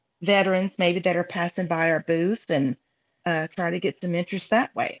veterans maybe that are passing by our booth and try to get some interest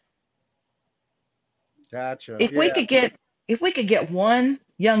that way. Gotcha. If we could get one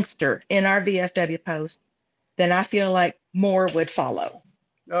youngster in our VFW post, then I feel like more would follow.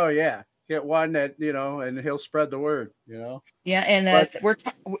 Oh yeah. Get one that, and he'll spread the word, Yeah. And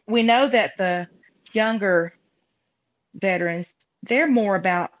we know that the younger veterans, they're more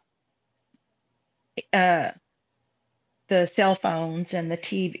about the cell phones and the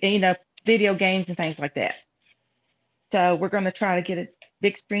TV, video games and things like that. So we're going to try to get a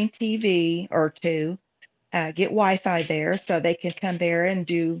big screen TV or 2, get Wi-Fi there so they can come there and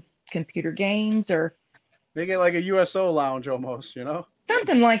do computer games or make it like a USO lounge almost,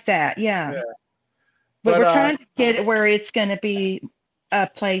 something like that. Yeah. But we're trying to get it where it's going to be a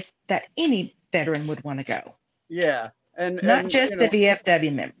place that any veteran would want to go. Yeah. Not and just a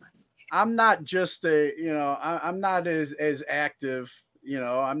VFW member. I'm not just I'm not as active,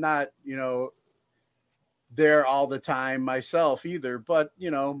 I'm not, there all the time myself either, but,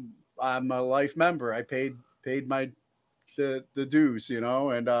 I'm a life member. I paid the dues, and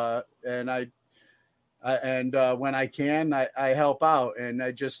when I can, I help out, and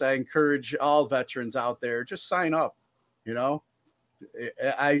I encourage all veterans out there, just sign up, you know,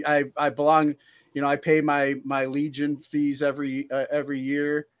 I belong, I pay my Legion fees every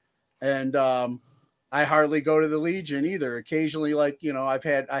year. And I hardly go to the Legion either. Occasionally, like,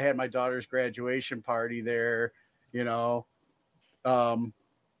 I had my daughter's graduation party there, a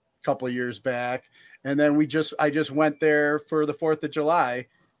couple of years back, and then I just went there for the 4th of July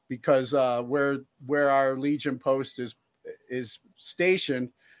because where our Legion post is stationed,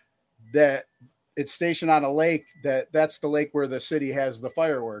 that it's stationed on a lake that's the lake where the city has the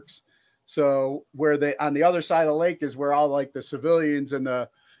fireworks. So on the other side of the lake is where all like the civilians and the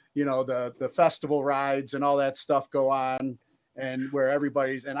festival rides and all that stuff go on, and where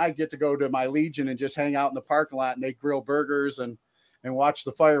and I get to go to my Legion and just hang out in the parking lot, and they grill burgers and watch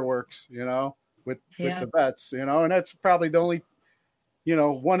the fireworks, with the vets, and that's probably the only,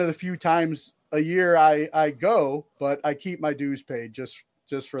 one of the few times a year I go, but I keep my dues paid just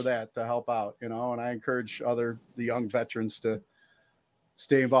for that, to help out, and I encourage the young veterans to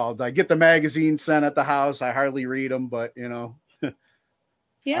stay involved. I get the magazines sent at the house. I hardly read them, but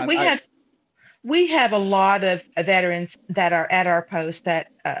Yeah, we have a lot of veterans that are at our post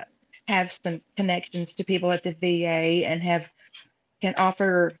that have some connections to people at the VA and can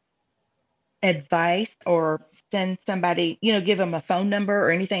offer advice or send somebody, give them a phone number or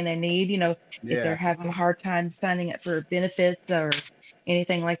anything they need, if they're having a hard time signing up for benefits or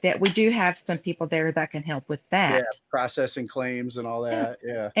anything like that. We do have some people there that can help with that. Yeah, processing claims and all that.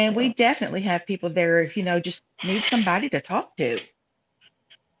 Yeah. And we definitely have people there, just need somebody to talk to.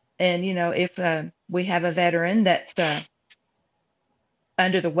 And, if we have a veteran that's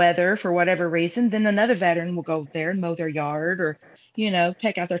under the weather for whatever reason, then another veteran will go there and mow their yard or,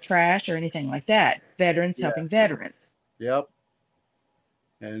 take out their trash or anything like that. Veterans helping veterans. Yep.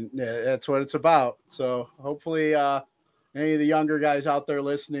 And that's what it's about. So hopefully any of the younger guys out there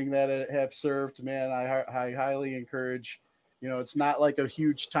listening that have served, man, I highly encourage, it's not like a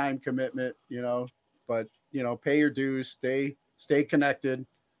huge time commitment, but, pay your dues, stay connected,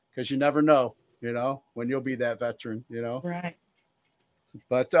 because you never know, when you'll be that veteran, Right.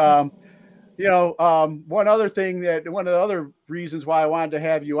 But, one of the other reasons why I wanted to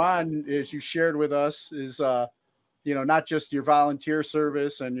have you on is you shared with us is, not just your volunteer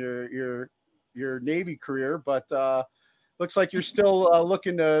service and your Navy career, but looks like you're still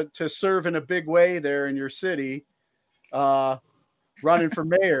looking to serve in a big way there in your city, running for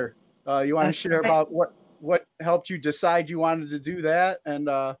mayor. You want to share about what helped you decide you wanted to do that? And,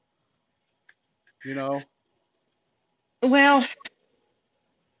 Well,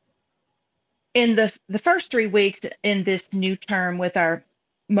 in the first 3 weeks in this new term with our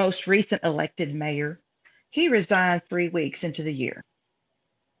most recent elected mayor, he resigned 3 weeks into the year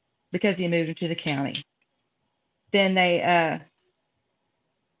because he moved into the county. Then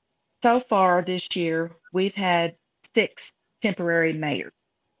so far this year, we've had 6 temporary mayors.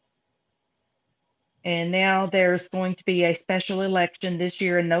 And now there's going to be a special election this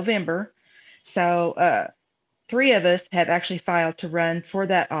year in November. So 3 of us have actually filed to run for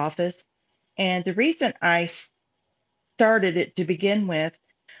that office. And the reason I started it to begin with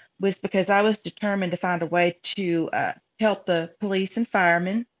was because I was determined to find a way to help the police and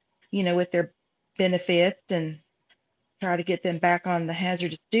firemen, with their benefits and try to get them back on the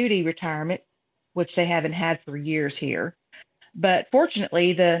hazardous duty retirement, which they haven't had for years here. But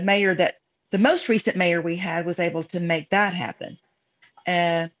fortunately, the most recent mayor we had was able to make that happen.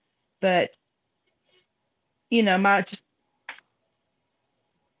 But,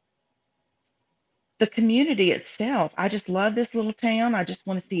 the community itself, I just love this little town. I just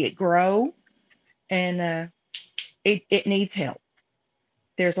want to see it grow, and it needs help.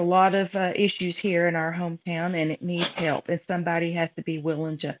 There's a lot of issues here in our hometown, and it needs help. And somebody has to be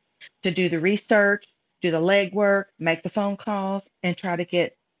willing to do the research, do the legwork, make the phone calls, and try to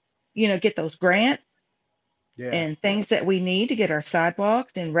get those grants and things that we need to get our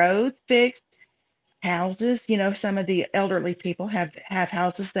sidewalks and roads fixed, houses. Some of the elderly people have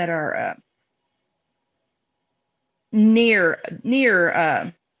houses that are near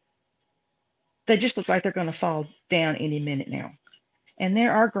they just look like they're going to fall down any minute now. And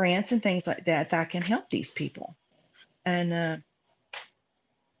there are grants and things like that can help these people. And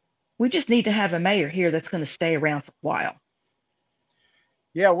we just need to have a mayor here that's going to stay around for a while.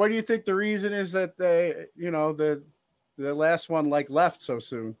 Yeah, what do you think the reason is that the last one like left so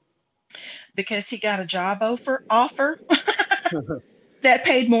soon? Because he got a job offer that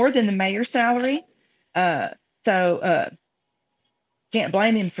paid more than the mayor's salary. Uh, so can't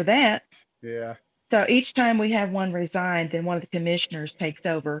blame him for that. Yeah. So each time we have one resign, then one of the commissioners takes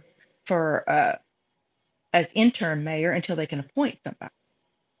over for as interim mayor until they can appoint somebody.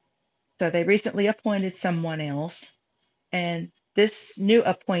 So they recently appointed someone else, and this new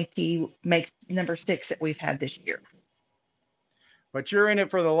appointee makes number 6 that we've had this year. But you're in it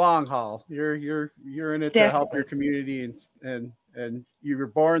for the long haul. You're in it to help your community, and you were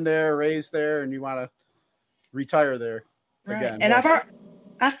born there, raised there, and you want to retire there again. And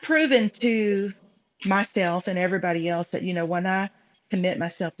I've proven to myself and everybody else that, you know, when I commit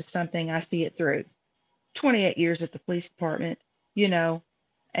myself to something, I see it through. 28 years at the police department, you know,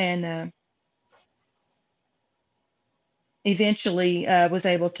 and eventually was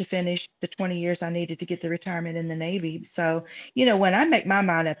able to finish the 20 years I needed to get the retirement in the Navy. So, you know, when I make my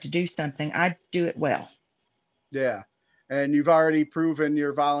mind up to do something, I do it well. Yeah. And you've already proven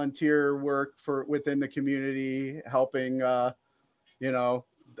your volunteer work within the community, helping, you know,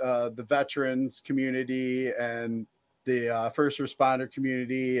 the veterans community and the first responder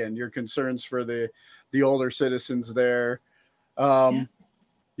community, and your concerns for the older citizens there.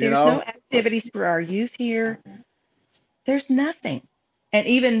 There's no activities for our youth here. There's nothing. And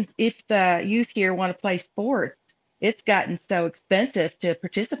even if the youth here want to play sports, it's gotten so expensive to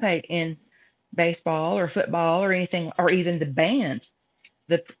participate in baseball or football or anything, or even the band.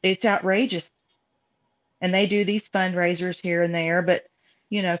 It's outrageous. And they do these fundraisers here and there, but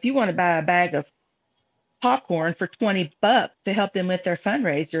you know, if you want to buy a bag of popcorn for $20 to help them with their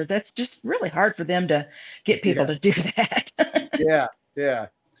fundraiser, that's just really hard for them to get people to do that. yeah,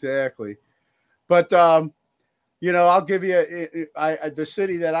 exactly. But you know, I'll give you the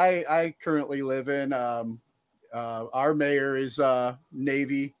city that I currently live in. Our mayor is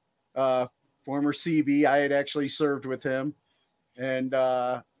Navy, former CB. I had actually served with him, and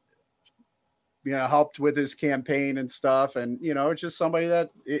you know, helped with his campaign and stuff. And you know, it's just somebody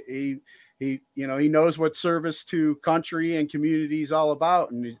that he you know, he knows what service to country and community is all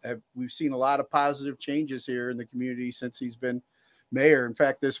about. And we've seen a lot of positive changes here in the community since he's been mayor. In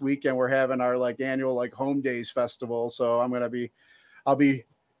fact, this weekend we're having our annual Home Days festival. So I'll be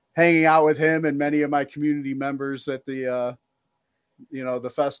hanging out with him and many of my community members at the, you know, the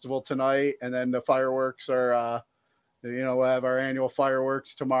festival tonight. And then the fireworks are, you know, we'll have our annual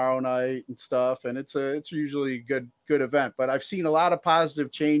fireworks tomorrow night and stuff. And it's usually a good event, but I've seen a lot of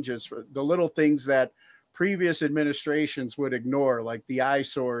positive changes for the little things that previous administrations would ignore, like the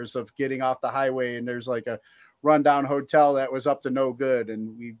eyesores of getting off the highway. And there's a rundown hotel that was up to no good,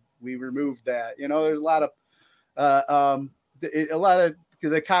 and we removed that. You know, there's a lot of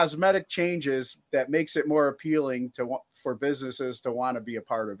the cosmetic changes that makes it more appealing for businesses to want to be a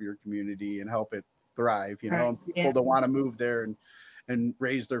part of your community and help it thrive, you know, and people to want to move there and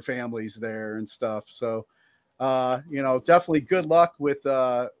raise their families there and stuff. So you know, definitely good luck with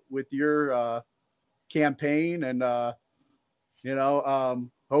your campaign, and you know,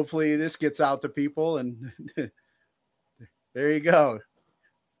 hopefully this gets out to people, and there you go.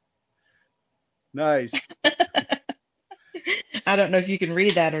 Nice. I don't know if you can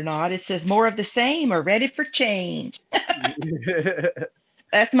read that or not. It says more of the same or ready for change.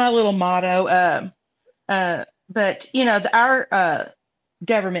 That's my little motto. But you know, our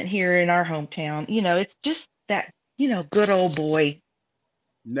government here in our hometown, you know, it's just that, you know, good old boy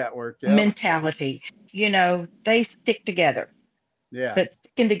network mentality. You know, they stick together. Yeah. But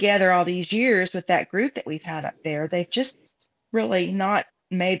sticking together all these years with that group that we've had up there, they've just really not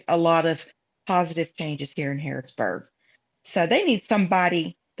made a lot of positive changes here in Harrisburg. So they need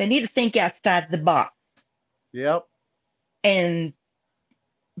somebody, they need to think outside the box. Yep. And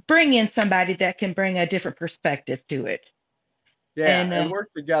bring in somebody that can bring a different perspective to it. Yeah, and work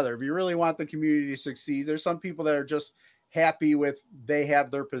together. If you really want the community to succeed, there's some people that are just happy with they have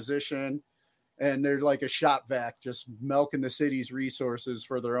their position, and they're like a shop vac, just milking the city's resources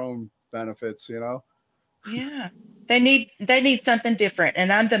for their own benefits, you know? Yeah, they need something different,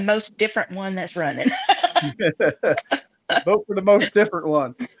 and I'm the most different one that's running. Vote for the most different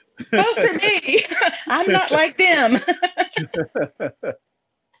one. Vote for me. I'm not like them.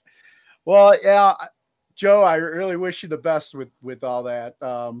 Well, yeah, Joe, I really wish you the best with all that.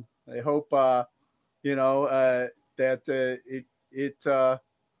 I hope you know, that it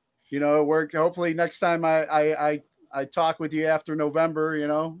you know, it worked. Hopefully next time I talk with you after November, you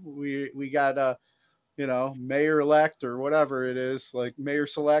know, we got you know, mayor-elect or whatever it is, like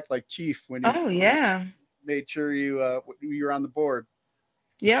mayor-select, like chief, when you made sure you're on the board.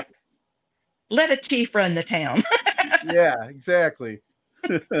 Yep. Let a chief run the town. Yeah, exactly.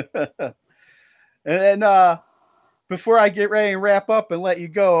 And then before I get ready and wrap up and let you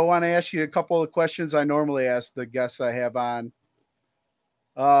go, I want to ask you a couple of questions I normally ask the guests I have on.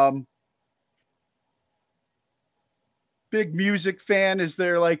 Big music fan. Is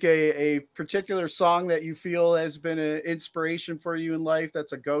there like a particular song that you feel has been an inspiration for you in life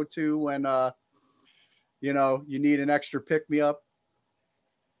that's a go-to when you know, you need an extra pick-me-up?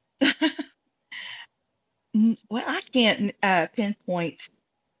 Well, I can't pinpoint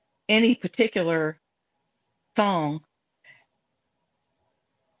any particular song,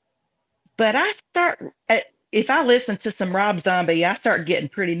 but if I listen to some Rob Zombie, I start getting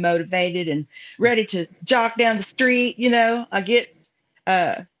pretty motivated and ready to jog down the street. You know, I get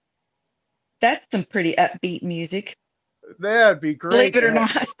that's some pretty upbeat music. That'd be great. Believe it or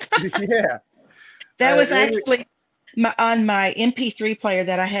not. Yeah. That was actually on my MP3 player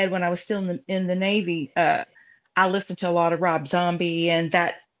that I had when I was still in the Navy. I listened to a lot of Rob Zombie and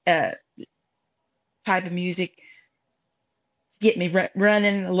that type of music. Get me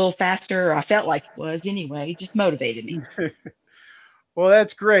running a little faster. I felt like it was anyway. Just motivated me. Well,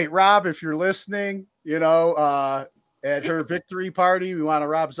 that's great, Rob. If you're listening, you know, at her victory party, we want a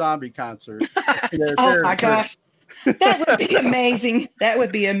Rob Zombie concert. Oh my gosh, that would be amazing. That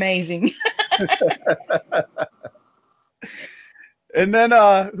would be amazing. And then,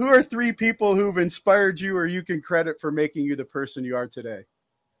 who are 3 people who've inspired you, or you can credit for making you the person you are today?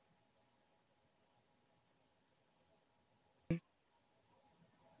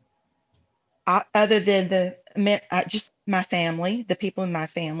 Other than just my family, the people in my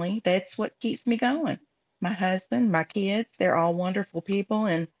family, that's what keeps me going. My husband, my kids, they're all wonderful people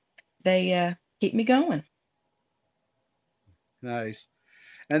and they keep me going. Nice.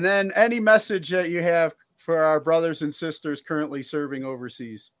 And then any message that you have for our brothers and sisters currently serving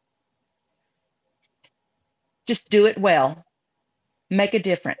overseas? Just do it well. Make a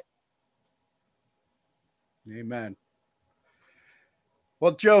difference. Amen.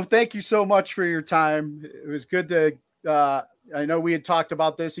 Well, Joe, thank you so much for your time. It was good to, I know we had talked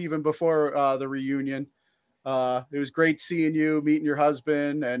about this even before the reunion. It was great seeing you, meeting your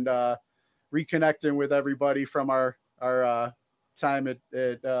husband, and reconnecting with everybody from our time at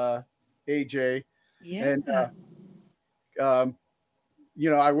AJ. Yeah. And, you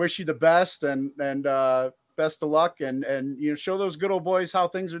know, I wish you the best and best of luck and, you know, show those good old boys how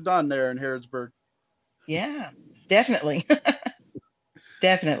things are done there in Harrodsburg. Yeah, definitely.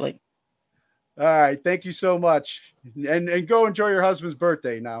 Definitely. All right. Thank you so much. And go enjoy your husband's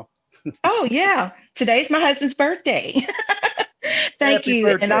birthday now. Oh yeah. Today's my husband's birthday. Thank Happy you.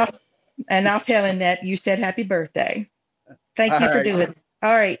 birthday. And I'll tell him that you said happy birthday. Thank you for doing it.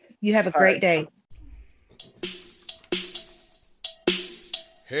 All right. You have a great day.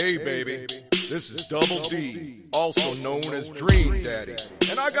 Hey baby, this is Double D, also known as Dream Daddy.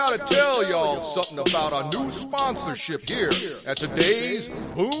 And I gotta tell y'all something about our new sponsorship here at today's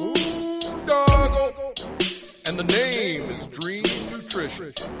Boondoggle. And the name is Dream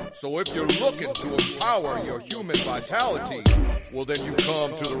Nutrition. So if you're looking to empower your human vitality, well then you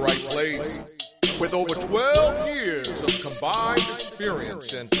come to the right place. With over 12 years of combined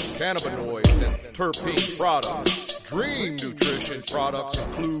experience in cannabinoids and terpene products, Dream Nutrition products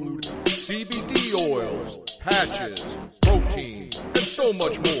include CBD oils, patches, proteins, and so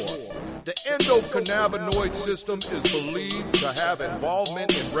much more. The endocannabinoid system is believed to have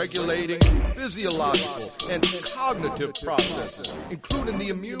involvement in regulating physiological and cognitive processes, including the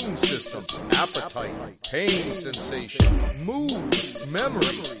immune system, appetite, pain sensation, mood, memory,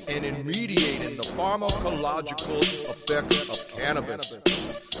 and in mediating the pharmacological effects of cannabis.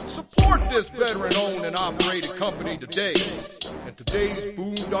 Support this veteran-owned and operated company today, and today's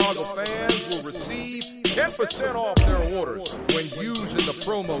Boondoggle fans will receive 10% off their orders when using the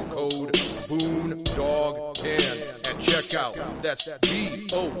promo code BOONDOG10 at checkout. That's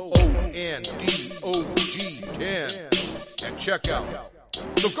BOONDOG10 at checkout.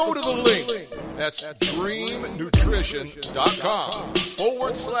 So go to the link. That's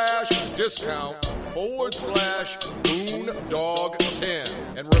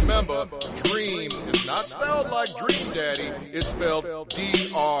dreamnutrition.com/discount/Boondog10. And remember, Dream is not spelled like Dream Daddy. It's spelled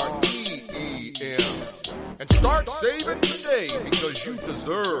DREEM. And start saving today because you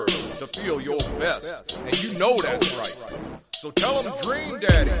deserve to feel your best. And you know that's right. So tell them Dream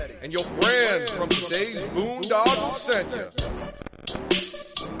Daddy and your friends from today's Boondoggle sent you.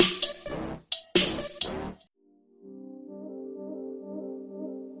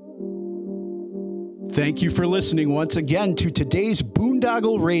 Thank you for listening once again to today's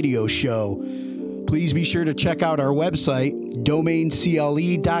Boondoggle Radio Show. Please be sure to check out our website,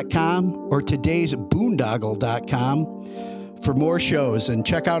 domaincle.com or todaysboondoggle.com for more shows, and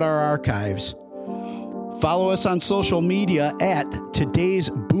check out our archives. Follow us on social media at Today's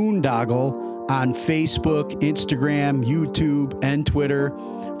Boondoggle on Facebook, Instagram, YouTube, and Twitter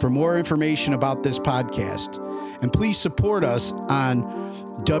for more information about this podcast. And please support us on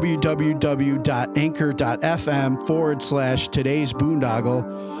www.anchor.fm/Today's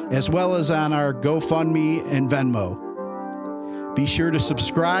Boondoggle, as well as on our GoFundMe and Venmo. Be sure to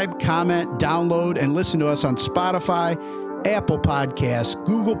subscribe, comment, download, and listen to us on Spotify, Apple Podcasts,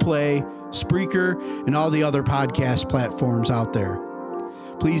 Google Play, Spreaker, and all the other podcast platforms out there.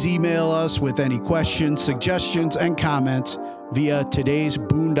 Please email us with any questions, suggestions, and comments via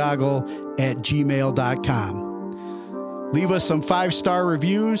todaysboondoggle@gmail.com. Leave us some 5-star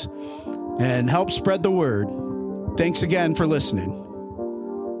reviews and help spread the word. Thanks again for listening.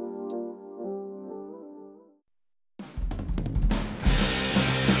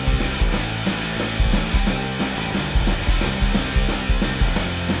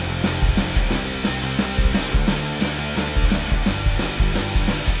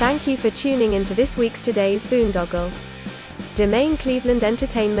 Thank you for tuning into this week's Today's Boondoggle. Domain Cleveland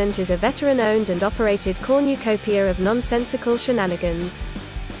Entertainment is a veteran-owned and operated cornucopia of nonsensical shenanigans.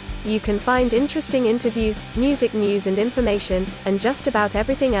 You can find interesting interviews, music news and information, and just about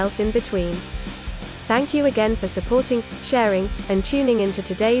everything else in between. Thank you again for supporting, sharing, and tuning into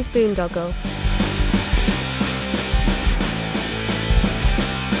Today's Boondoggle.